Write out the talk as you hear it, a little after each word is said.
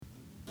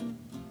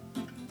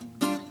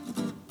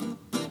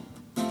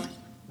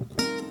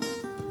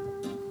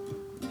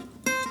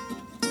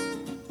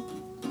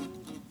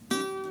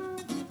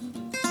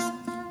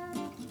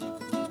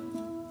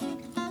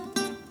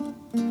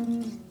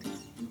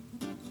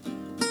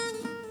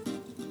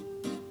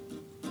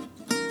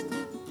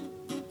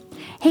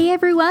Hey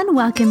everyone,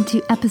 welcome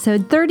to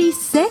episode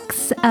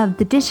 36 of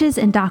the Dishes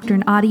and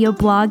Doctrine audio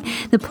blog,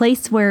 the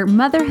place where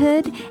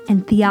motherhood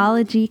and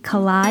theology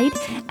collide.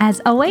 As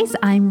always,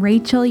 I'm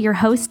Rachel, your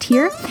host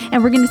here,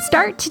 and we're going to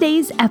start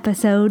today's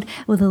episode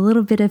with a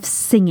little bit of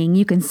singing.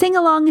 You can sing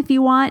along if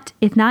you want.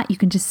 If not, you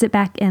can just sit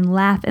back and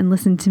laugh and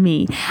listen to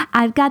me.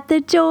 I've got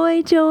the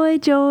joy, joy,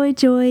 joy,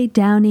 joy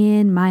down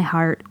in my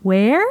heart.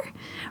 Where?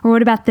 Or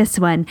what about this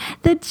one?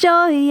 The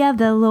joy of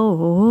the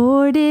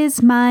Lord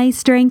is my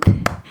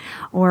strength.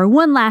 Or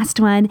one last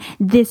one.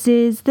 This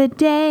is the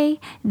day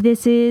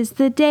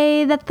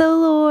that the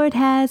Lord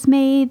has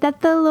made,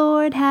 that the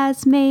Lord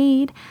has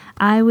made.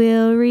 I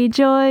will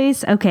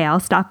rejoice. Okay, I'll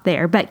stop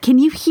there. But can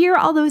you hear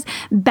all those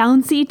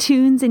bouncy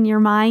tunes in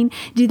your mind?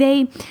 Do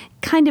they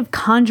kind of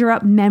conjure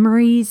up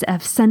memories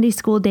of Sunday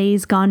school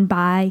days gone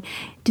by?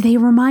 Do they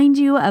remind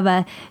you of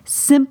a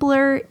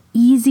simpler,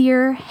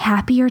 easier,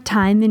 happier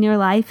time in your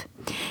life?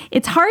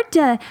 It's hard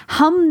to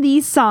hum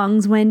these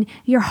songs when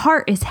your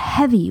heart is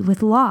heavy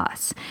with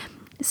loss.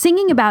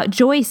 Singing about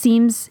joy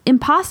seems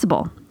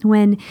impossible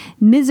when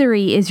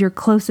misery is your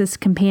closest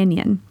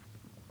companion.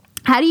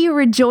 How do you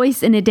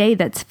rejoice in a day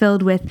that's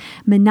filled with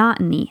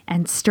monotony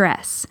and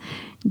stress?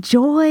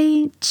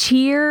 Joy,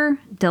 cheer,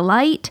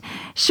 delight.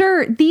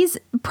 Sure, these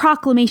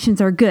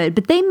proclamations are good,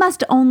 but they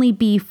must only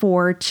be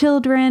for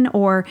children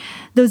or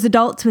those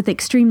adults with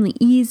extremely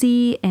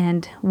easy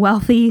and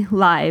wealthy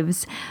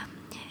lives.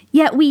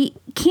 Yet we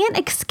can't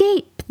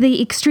escape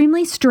the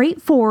extremely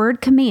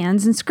straightforward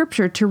commands in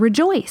Scripture to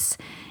rejoice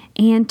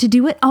and to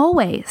do it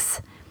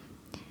always.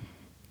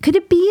 Could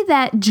it be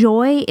that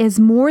joy is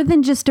more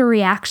than just a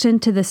reaction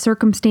to the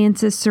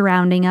circumstances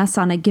surrounding us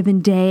on a given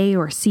day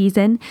or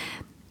season?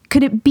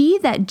 Could it be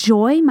that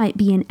joy might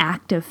be an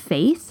act of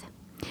faith?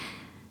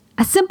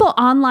 A simple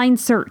online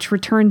search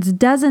returns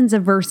dozens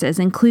of verses,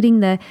 including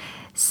the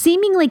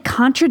seemingly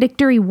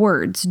contradictory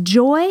words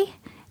joy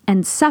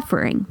and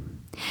suffering.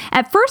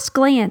 At first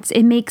glance,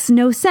 it makes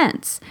no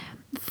sense.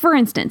 For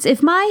instance,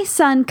 if my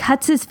son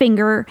cuts his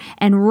finger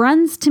and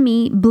runs to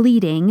me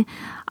bleeding,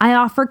 I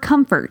offer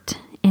comfort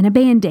and a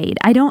Band-Aid.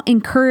 I don't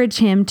encourage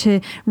him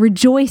to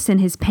rejoice in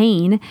his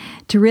pain,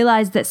 to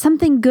realize that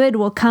something good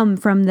will come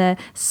from the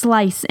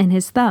slice in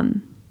his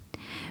thumb.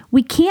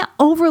 We can't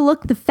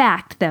overlook the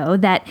fact, though,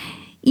 that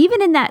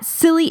even in that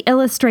silly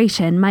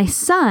illustration, my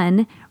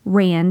son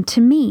ran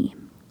to me.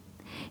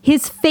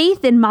 His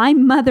faith in my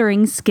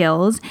mothering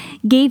skills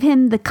gave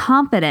him the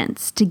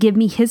confidence to give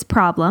me his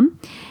problem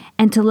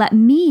and to let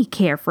me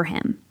care for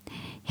him.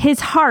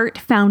 His heart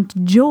found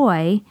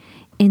joy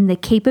in the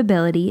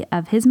capability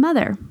of his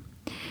mother.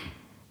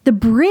 The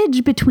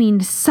bridge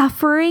between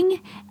suffering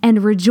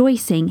and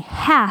rejoicing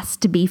has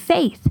to be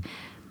faith.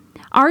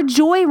 Our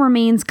joy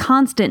remains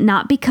constant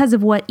not because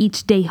of what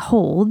each day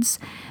holds,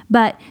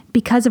 but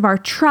because of our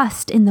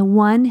trust in the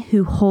one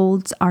who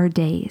holds our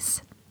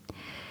days.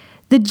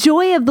 The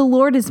joy of the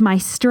Lord is my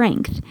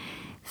strength.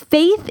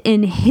 Faith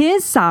in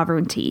His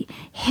sovereignty,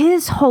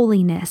 His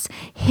holiness,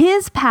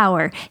 His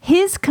power,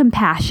 His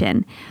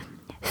compassion,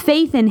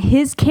 faith in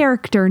His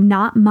character,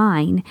 not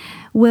mine,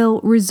 will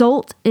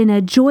result in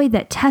a joy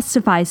that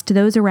testifies to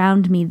those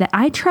around me that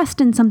I trust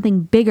in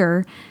something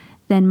bigger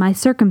than my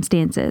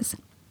circumstances.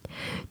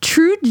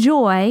 True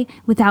joy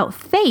without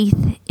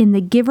faith in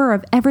the giver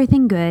of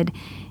everything good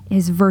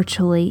is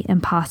virtually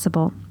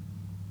impossible.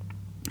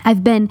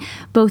 I've been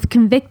both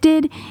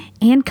convicted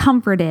and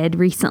comforted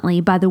recently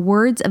by the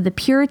words of the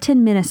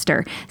Puritan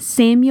minister,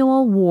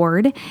 Samuel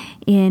Ward,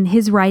 in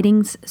his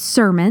writings,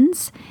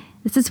 Sermons.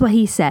 This is what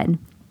he said: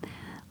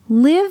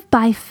 "Live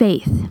by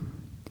faith.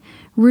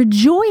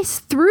 Rejoice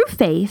through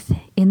faith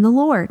in the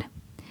Lord.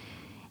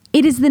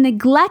 It is the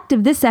neglect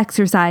of this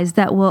exercise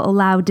that will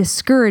allow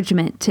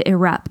discouragement to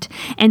erupt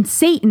and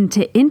Satan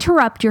to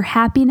interrupt your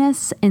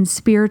happiness and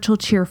spiritual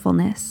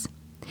cheerfulness.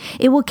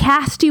 It will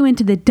cast you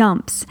into the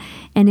dumps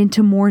and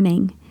into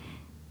mourning.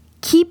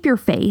 Keep your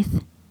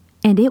faith,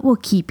 and it will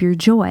keep your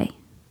joy.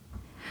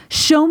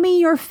 Show me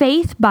your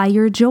faith by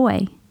your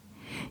joy.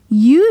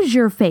 Use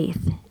your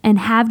faith and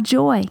have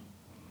joy.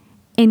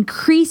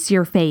 Increase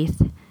your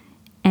faith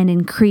and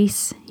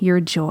increase your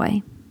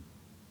joy."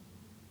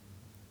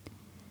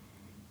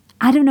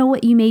 I don't know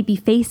what you may be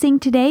facing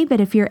today,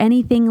 but if you're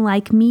anything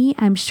like me,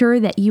 I'm sure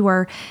that you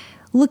are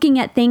looking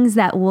at things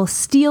that will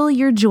steal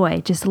your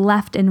joy just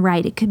left and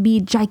right. It could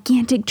be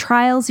gigantic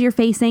trials you're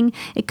facing.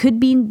 It could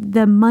be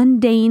the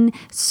mundane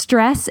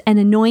stress and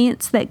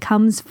annoyance that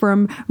comes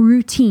from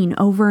routine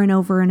over and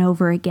over and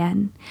over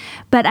again.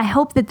 But I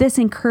hope that this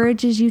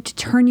encourages you to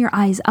turn your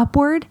eyes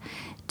upward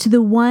to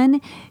the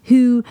one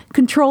who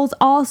controls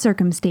all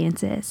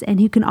circumstances and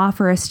who can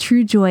offer us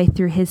true joy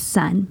through His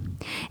Son.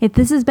 If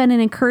this has been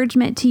an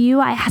encouragement to you,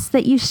 I ask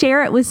that you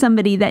share it with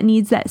somebody that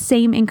needs that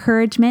same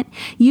encouragement.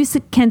 You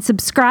can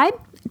subscribe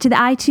to the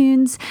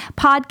iTunes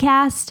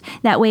podcast.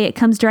 That way it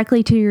comes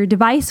directly to your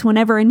device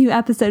whenever a new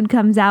episode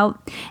comes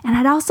out. And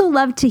I'd also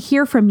love to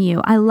hear from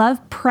you. I love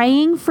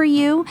praying for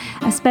you,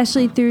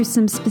 especially through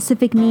some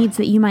specific needs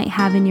that you might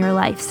have in your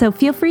life. So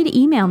feel free to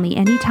email me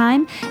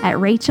anytime at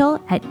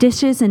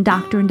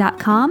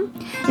rachel@dishesanddoctrine.com.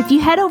 If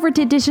you head over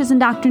to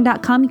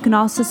dishesanddoctrine.com, you can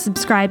also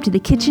subscribe to the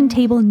Kitchen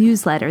Table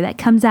newsletter that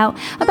comes out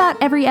about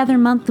every other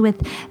month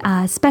with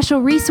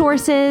special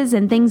resources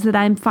and things that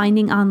I'm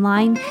finding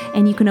online.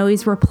 And you can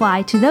always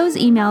reply to those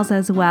emails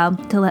as well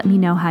to let me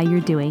know how you're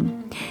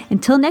doing.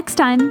 Until next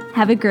time,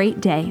 have a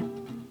great day.